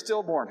baby's going to be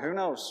stillborn. Who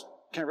knows?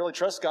 Can't really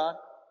trust God.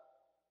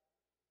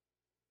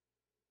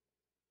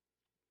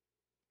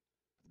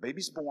 The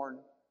baby's born.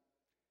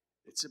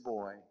 It's a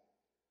boy.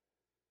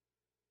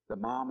 The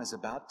mom is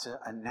about to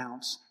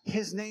announce,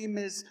 his name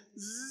is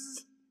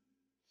Zzz.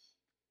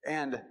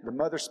 And the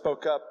mother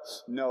spoke up,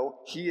 no,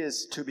 he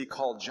is to be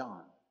called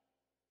John.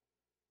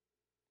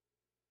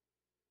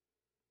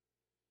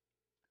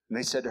 And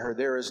they said to her,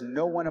 there is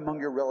no one among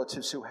your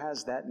relatives who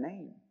has that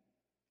name.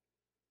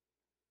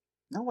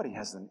 Nobody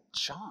has the name.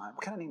 John.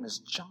 What kind of name is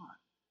John?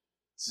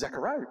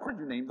 Zechariah. According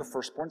to your name, the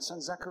firstborn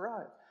son,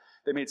 Zechariah.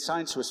 They made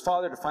signs to his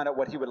father to find out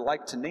what he would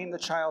like to name the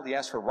child. He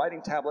asked for a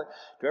writing tablet.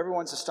 To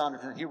everyone's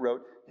astonishment, he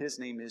wrote, his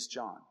name is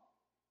John.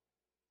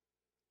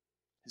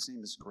 His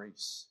name is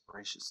grace,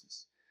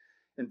 graciousness.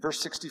 In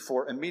verse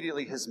 64,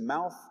 immediately his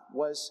mouth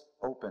was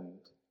opened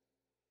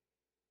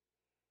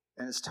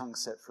and his tongue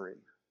set free.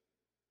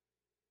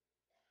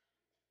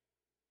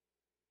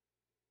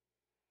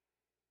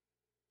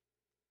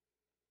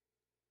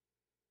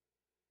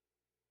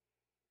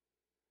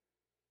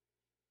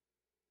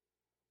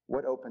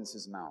 What opens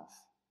his mouth?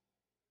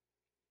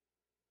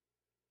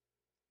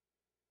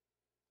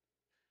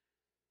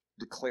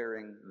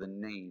 Declaring the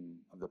name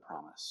of the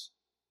promise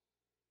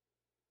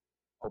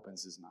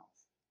opens his mouth.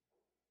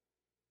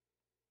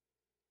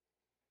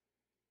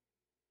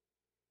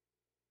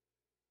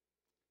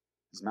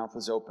 His mouth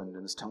was opened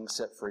and his tongue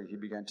set free. He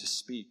began to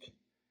speak,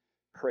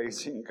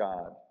 praising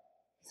God.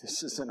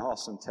 This is an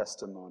awesome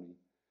testimony.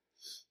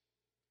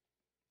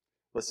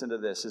 Listen to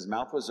this. His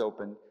mouth was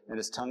opened and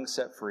his tongue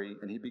set free,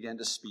 and he began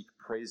to speak,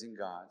 praising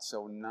God.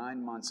 So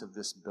 9 months of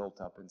this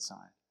built up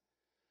inside.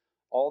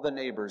 All the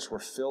neighbors were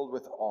filled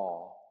with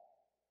awe.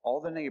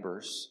 All the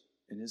neighbors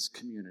in his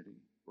community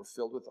were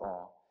filled with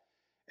awe.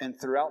 And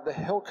throughout the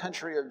hill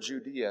country of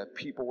Judea,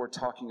 people were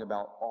talking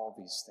about all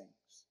these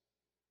things.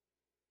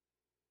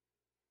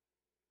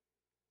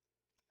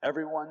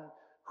 Everyone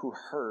who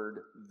heard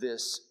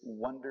this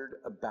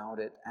wondered about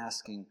it,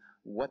 asking,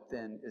 what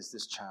then is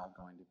this child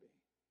going to be?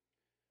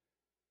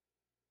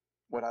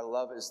 What I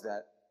love is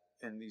that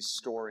in these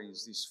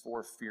stories, these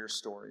 4 fear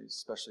stories,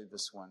 especially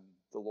this one,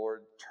 the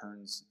Lord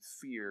turns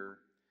fear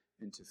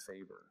into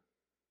favor.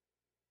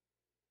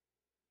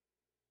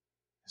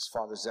 His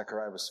father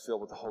Zechariah was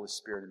filled with the Holy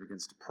Spirit and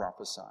begins to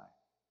prophesy.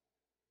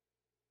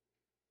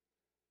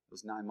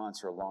 Those 9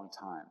 months are a long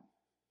time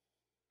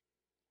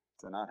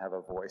to not have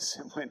a voice.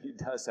 And when he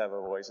does have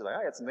a voice, he's like,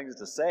 I got some things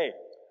to say.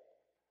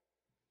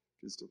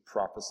 Begins to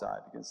prophesy,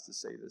 begins to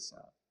say this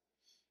out.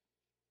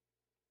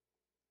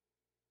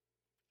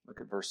 Look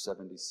at verse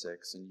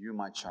 76. And you,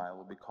 my child,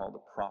 will be called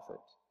a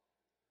prophet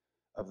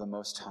of the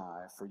Most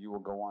High, for you will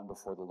go on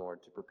before the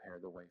Lord to prepare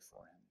the way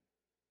for him.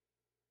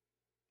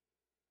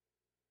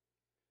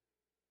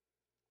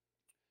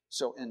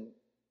 So in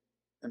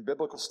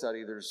biblical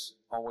study, there's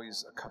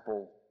always a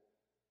couple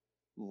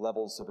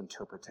levels of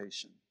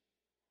interpretation.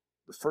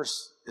 The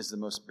first is the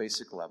most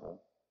basic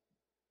level.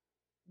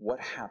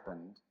 What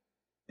happened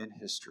in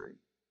history?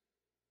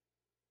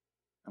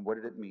 And what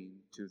did it mean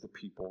to the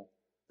people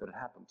that it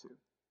happened to?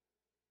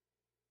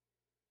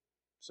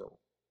 So,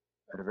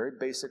 at a very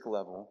basic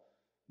level,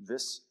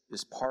 this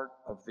is part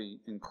of the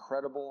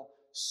incredible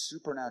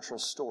supernatural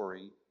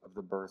story of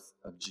the birth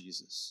of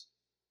Jesus.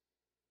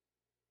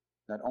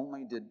 Not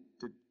only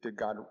did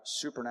God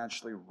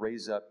supernaturally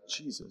raise up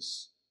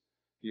Jesus,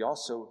 he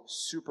also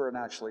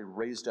supernaturally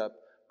raised up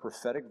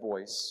prophetic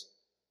voice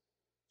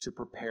to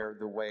prepare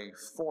the way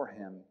for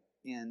him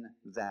in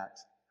that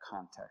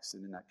context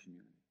and in that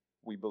community.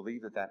 We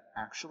believe that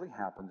actually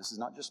happened. This is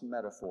not just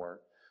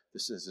metaphor.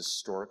 This is a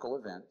historical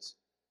event.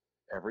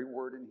 Every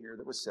word in here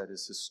that was said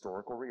is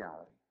historical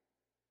reality.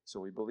 So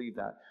we believe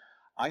that.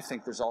 I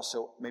think there's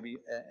also maybe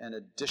an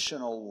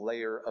additional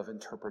layer of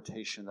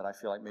interpretation that I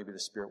feel like maybe the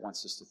Spirit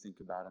wants us to think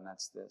about, and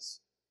that's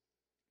this.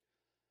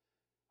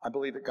 I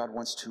believe that God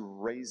wants to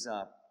raise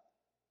up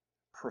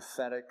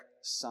prophetic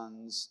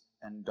sons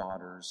and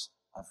daughters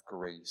of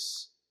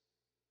grace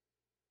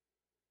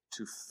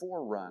to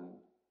forerun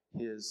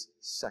his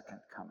second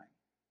coming.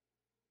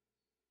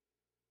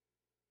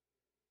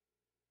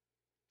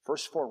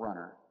 First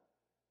forerunner,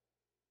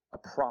 a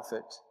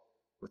prophet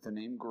with the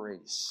name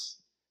Grace.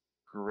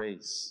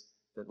 Grace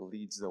that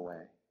leads the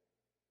way.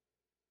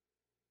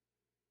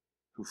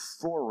 Who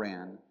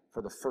foreran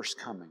for the first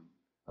coming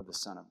of the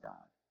Son of God.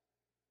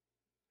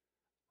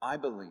 I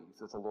believe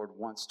that the Lord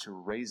wants to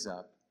raise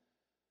up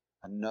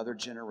another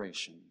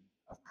generation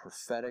of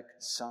prophetic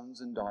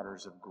sons and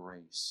daughters of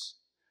grace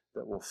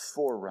that will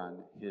forerun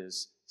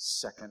his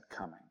second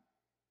coming.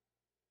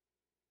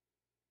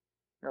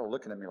 You're all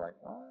looking at me like,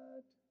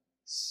 what?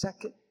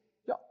 Second?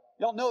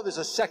 Y'all know there's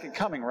a second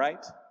coming,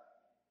 right?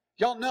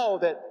 Y'all know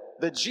that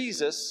the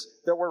Jesus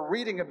that we're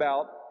reading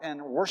about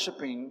and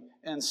worshiping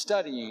and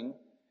studying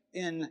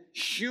in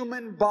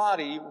human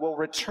body will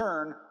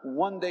return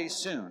one day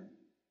soon.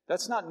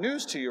 That's not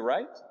news to you,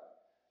 right?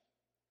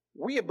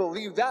 We have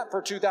believed that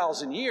for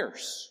 2,000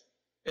 years.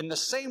 In the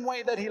same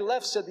way that he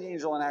left, said the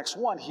angel in Acts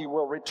 1, he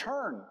will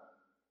return.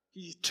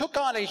 He took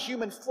on a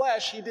human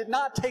flesh. He did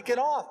not take it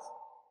off.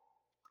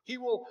 He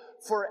will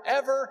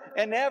forever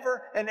and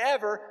ever and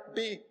ever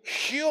be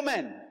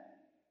human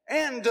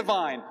and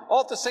divine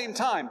all at the same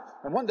time.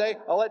 And one day,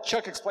 I'll let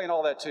Chuck explain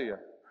all that to you.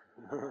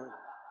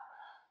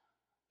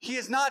 He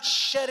is not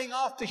shedding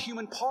off the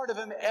human part of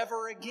him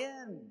ever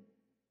again.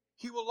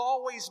 He will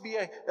always be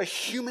a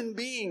human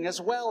being as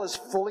well as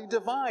fully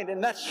divine.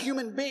 And that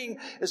human being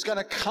is going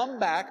to come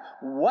back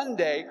one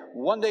day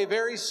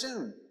very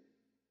soon.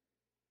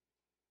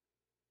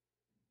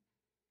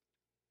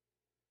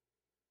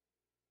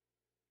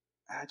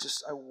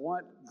 I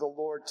want the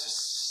Lord to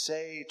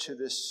say to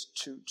this,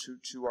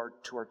 to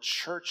our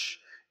church,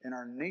 in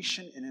our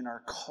nation, and in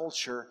our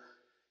culture,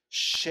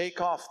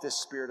 shake off this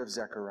spirit of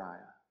Zechariah.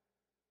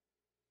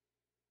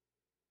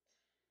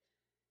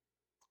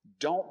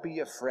 Don't be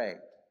afraid.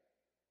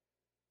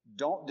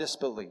 Don't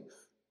disbelieve.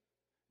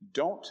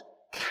 Don't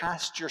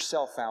cast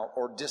yourself out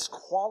or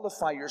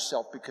disqualify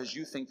yourself because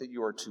you think that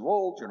you are too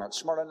old, you're not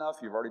smart enough,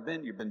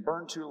 you've been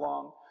burned too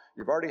long,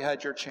 you've already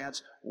had your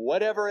chance.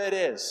 Whatever it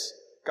is,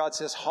 God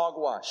says,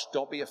 hogwash,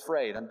 don't be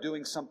afraid. I'm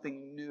doing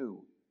something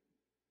new.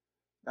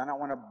 And I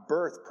want to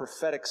birth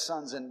prophetic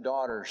sons and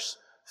daughters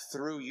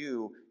through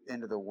you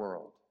into the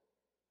world.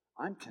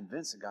 I'm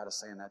convinced that God is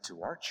saying that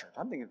to our church.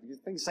 I'm thinking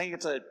He's saying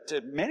it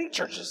to many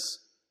churches.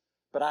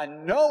 But I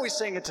know He's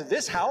saying it to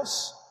this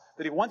house,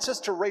 that He wants us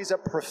to raise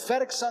up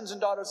prophetic sons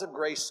and daughters of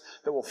grace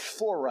that will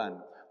forerun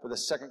for the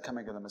second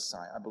coming of the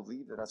Messiah. I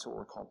believe that that's what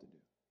we're called to do.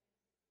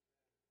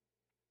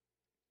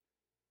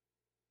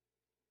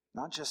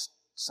 Not just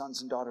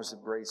sons and daughters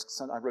of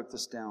grace. I wrote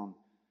this down.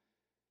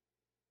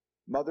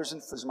 Mothers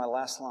and... This is my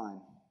last line.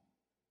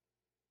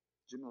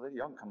 Jim and Lydia,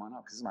 y'all can come on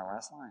up because this is my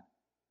last line.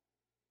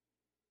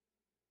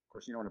 Of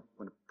course, you know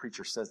when a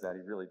preacher says that,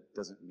 he really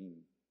doesn't mean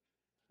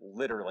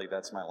literally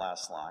that's my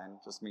last line.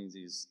 It just means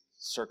he's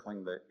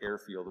circling the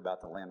airfield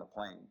about to land a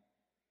plane.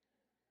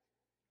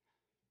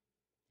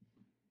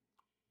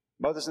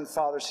 Mothers and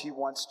fathers, He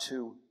wants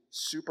to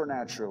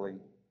supernaturally.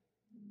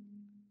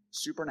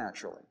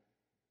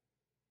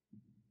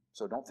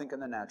 So don't think in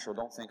the natural.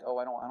 Don't think,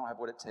 I don't have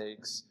what it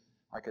takes.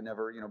 I could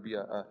never, be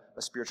a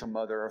spiritual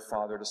mother or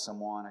father to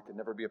someone. I could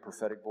never be a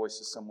prophetic voice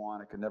to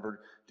someone. I could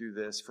never do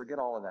this. Forget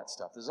all of that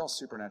stuff. This is all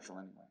supernatural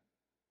anyway.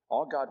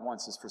 All God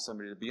wants is for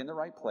somebody to be in the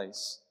right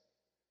place,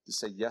 to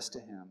say yes to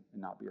Him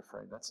and not be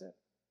afraid. That's it.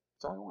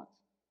 That's all He wants.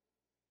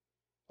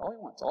 All He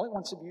wants. All He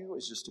wants of you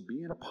is just to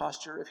be in a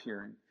posture of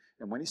hearing.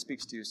 And when He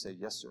speaks to you, say,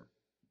 yes, sir.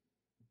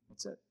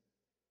 That's it.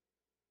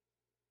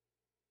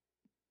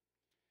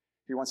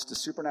 He wants to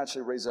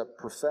supernaturally raise up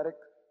prophetic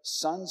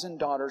sons and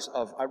daughters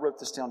of, I wrote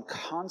this down,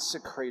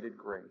 consecrated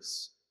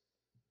grace.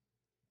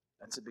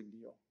 That's a big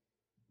deal.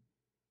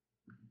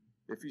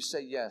 If you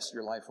say yes,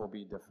 your life will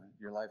be different.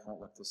 Your life won't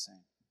look the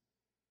same.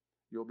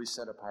 You'll be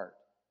set apart.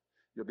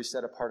 You'll be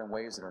set apart in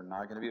ways that are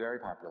not going to be very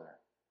popular.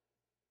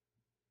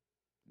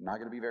 Not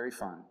going to be very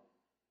fun.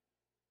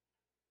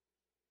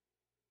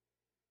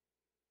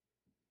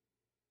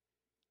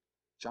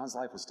 John's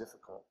life was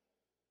difficult.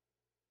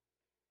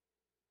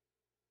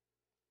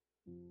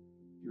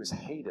 He was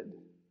hated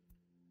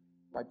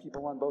by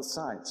people on both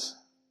sides.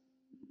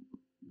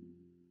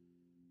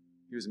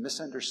 He was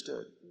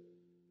misunderstood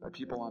by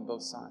people on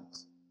both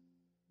sides.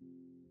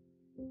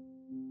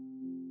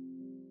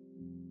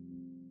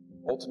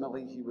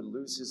 Ultimately, he would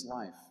lose his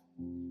life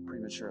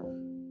prematurely.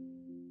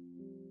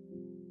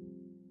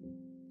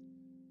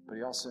 But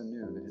he also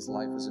knew that his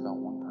life was about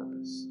one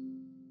purpose,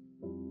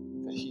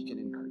 that he can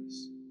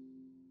increase.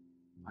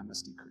 I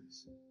must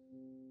decrease.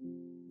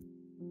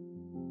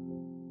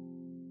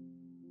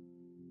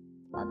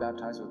 I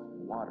baptize with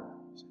water,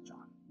 said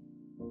John.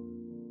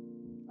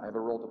 I have a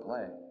role to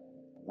play.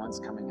 One's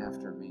coming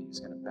after me. He's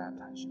going to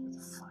baptize you with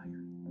fire.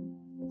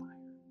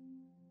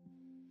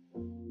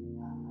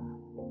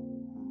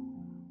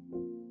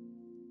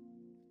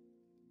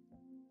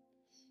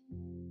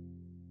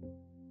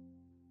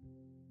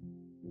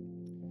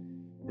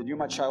 Then you,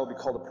 my child, will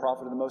be called a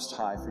prophet of the Most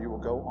High, for you will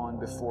go on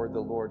before the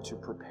Lord to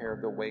prepare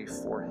the way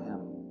for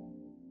Him,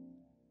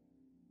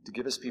 to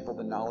give His people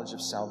the knowledge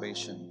of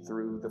salvation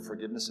through the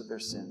forgiveness of their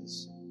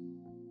sins,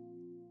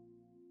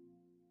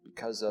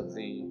 because of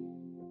the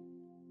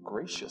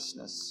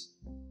graciousness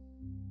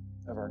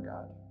of our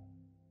God,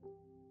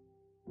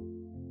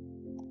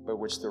 by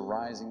which the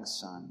rising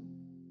sun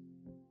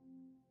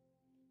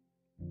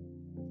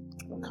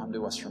will come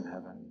to us from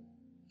heaven,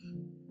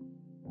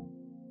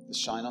 to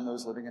shine on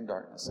those living in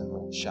darkness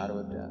and the shadow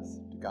of death,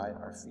 to guide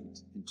our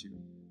feet into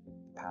the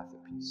path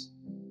of peace.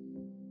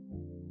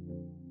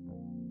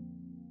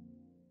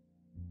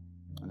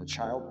 And the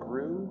child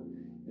grew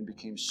and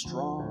became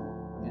strong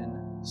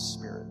in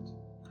spirit.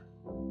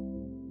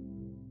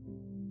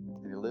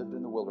 And he lived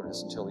in the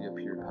wilderness until he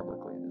appeared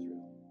publicly in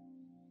Israel.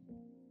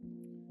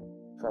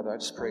 Father, I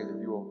just pray that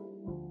you will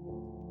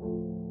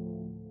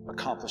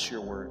accomplish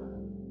your word.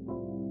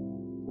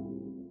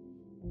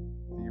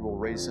 That you will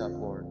raise up,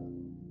 Lord,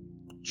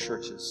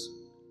 churches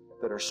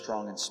that are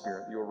strong in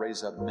spirit. You will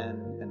raise up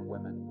men and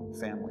women,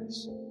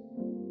 families,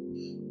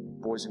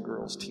 boys and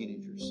girls,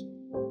 teenagers,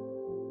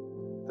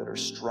 that are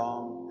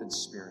strong in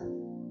spirit,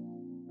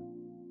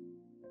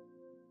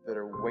 that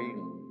are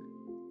waiting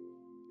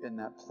in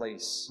that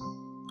place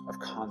of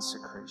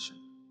consecration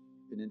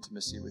and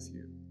intimacy with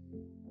you.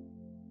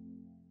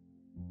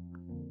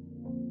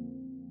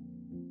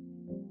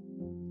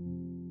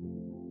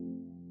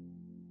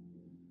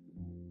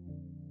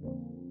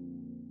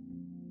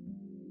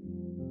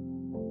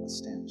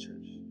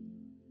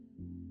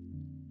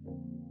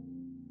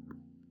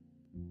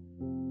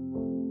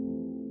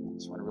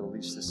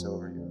 release this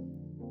over you.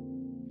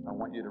 I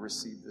want you to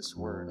receive this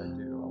word. I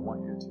do. I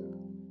want you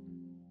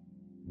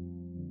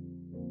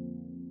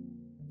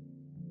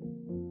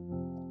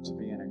to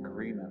be in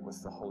agreement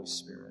with the Holy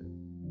Spirit.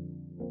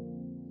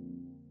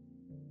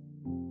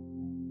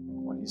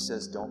 When he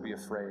says, don't be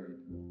afraid,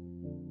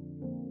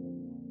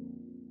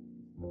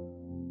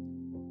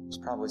 there's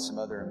probably some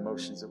other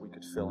emotions that we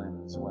could fill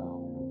in as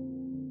well.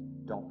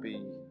 Don't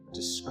be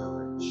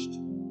discouraged.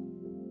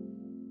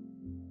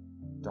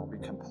 Don't be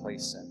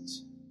complacent.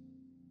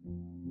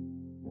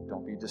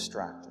 Don't be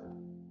distracted.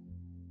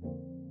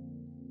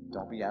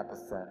 Don't be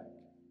apathetic.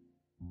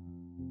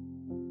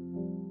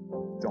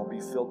 Don't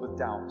be filled with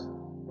doubt.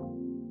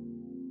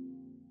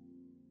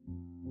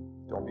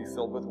 Don't be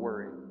filled with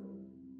worry.